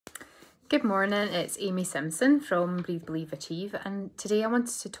Good morning, it's Amy Simpson from Breathe, Believe, Achieve, and today I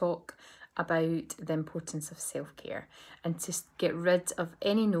wanted to talk about the importance of self-care and to get rid of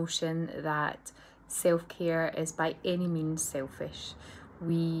any notion that self-care is by any means selfish.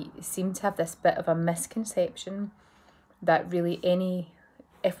 We seem to have this bit of a misconception that really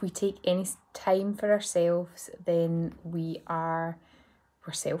if we take any time for ourselves, then we're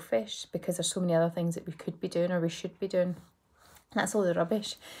selfish because there's so many other things that we could be doing or we should be doing. That's all the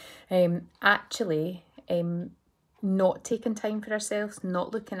rubbish. Actually, not taking time for ourselves,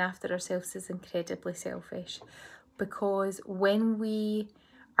 not looking after ourselves is incredibly selfish, because when we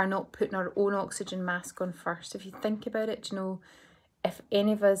are not putting our own oxygen mask on first, if you think about it, if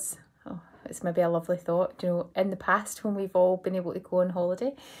any of us, it's maybe a lovely thought, in the past when we've all been able to go on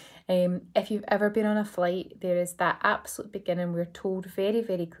holiday, if you've ever been on a flight, there is that absolute beginning, we're told very,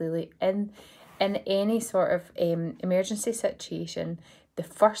 very clearly in any sort of emergency situation, the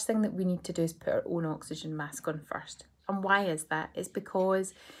first thing that we need to do is put our own oxygen mask on first. And why is that? It's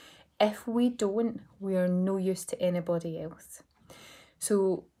because if we don't, we are no use to anybody else.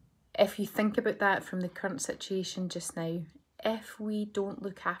 So if you think about that from the current situation just now, if we don't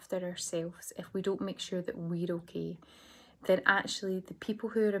look after ourselves, if we don't make sure that we're okay, then actually the people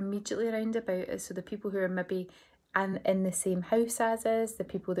who are immediately around about us, so the people who are maybe in the same house as us, the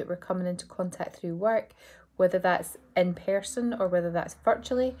people that we're coming into contact through work, whether that's in person or whether that's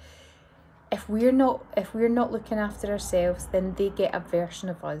virtually, if we're not looking after ourselves, then they get a version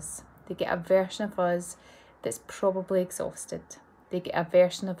of us. They get a version of us that's probably exhausted. They get a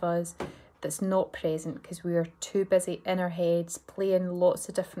version of us that's not present because we are too busy in our heads playing lots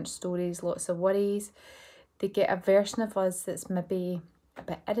of different stories, lots of worries. They get a version of us that's maybe a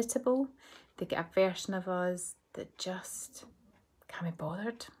bit irritable. They get a version of us that just can't be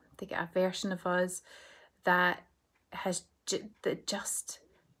bothered. They get a version of us that just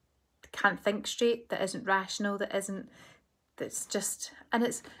can't think straight, that isn't rational, that's just, and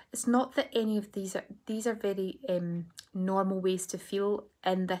it's not that any of these are very normal ways to feel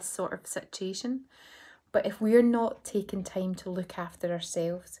in this sort of situation, but if we're not taking time to look after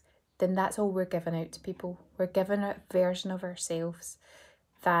ourselves, then that's all we're giving out to people. We're giving a version of ourselves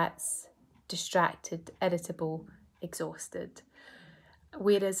that's distracted, irritable, exhausted.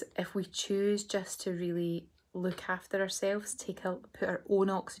 Whereas if we choose just to really look after ourselves, put our own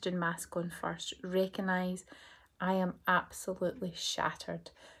oxygen mask on first, recognise I am absolutely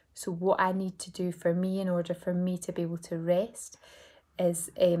shattered. So what I need to do for me in order for me to be able to rest is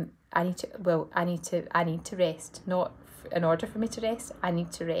I need to rest, not in order for me to rest, I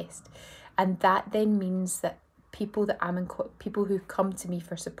need to rest. And that then means that people who come to me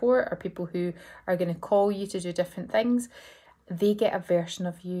for support, or people who are going to call you to do different things, they get a version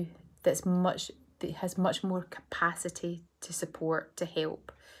of you that has much more capacity to support, to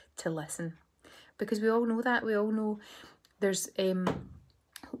help, to listen. Because we all know that. We all know there's in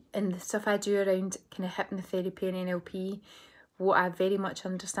the stuff I do around kind of hypnotherapy and NLP, what I very much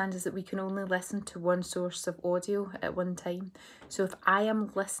understand is that we can only listen to one source of audio at one time. So if I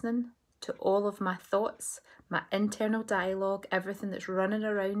am listening to all of my thoughts, my internal dialogue, everything that's running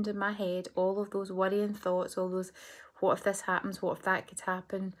around in my head, all of those worrying thoughts, all those, what if this happens, what if that could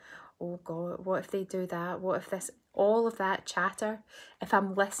happen, oh God, what if they do that, what if this, all of that chatter, if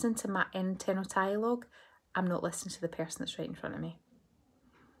I'm listening to my internal dialogue, I'm not listening to the person that's right in front of me.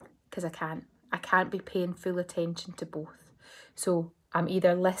 Because I can't be paying full attention to both. So I'm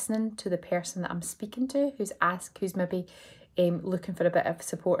either listening to the person that I'm speaking to, who's maybe looking for a bit of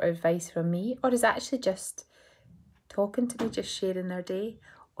support or advice from me, or is actually just talking to me, just sharing their day,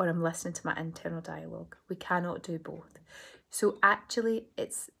 or I'm listening to my internal dialogue. We cannot do both. So actually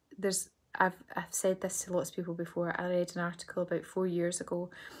I've said this to lots of people before. I read an article about 4 years ago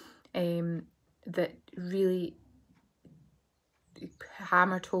that really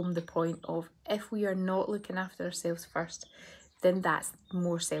hammered home the point of, if we are not looking after ourselves first, then that's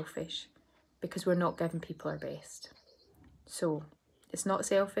more selfish, because we're not giving people our best. So it's not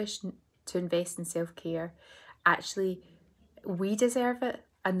selfish to invest in self-care. Actually, we deserve it,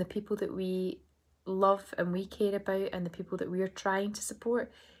 and the people that we love and we care about and the people that we are trying to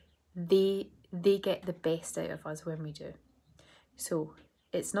support, they get the best out of us when we do. So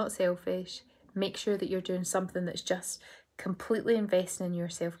it's not selfish. Make sure that you're doing something that's just completely investing in your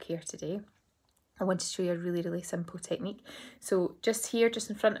self-care today. I want to show you a really, really simple technique. So just here, just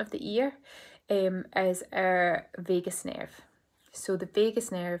in front of the ear, is our vagus nerve. So the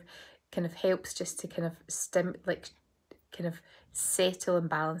vagus nerve kind of helps just to kind of settle and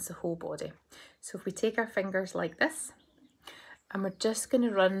balance the whole body. So if we take our fingers like this, and we're just going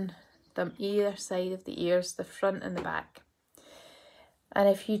to run them either side of the ears, the front and the back. And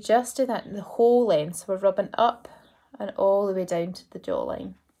if you just do that the whole length, so we're rubbing up and all the way down to the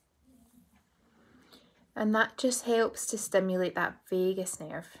jawline. And that just helps to stimulate that vagus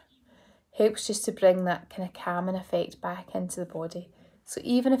nerve. Helps just to bring that kind of calming effect back into the body. So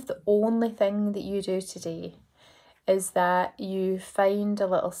even if the only thing that you do today is that you find a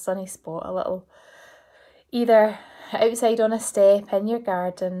little sunny spot, a little, either outside on a step in your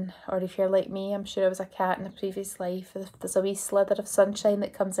garden, or if you're like me, I'm sure I was a cat in a previous life, if there's a wee slither of sunshine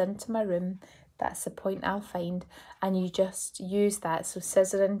that comes into my room, that's the point I'll find, and you just use that. So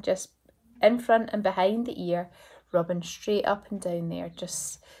scissoring just in front and behind the ear, rubbing straight up and down there,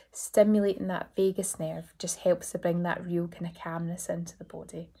 just stimulating that vagus nerve, just helps to bring that real kind of calmness into the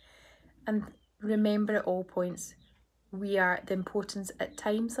body. And remember at all points, the importance at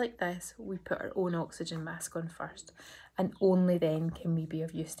times like this, we put our own oxygen mask on first, and only then can we be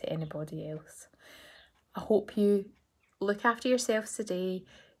of use to anybody else. I hope you look after yourselves today,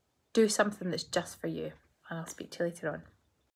 do something that's just for you, and I'll speak to you later on.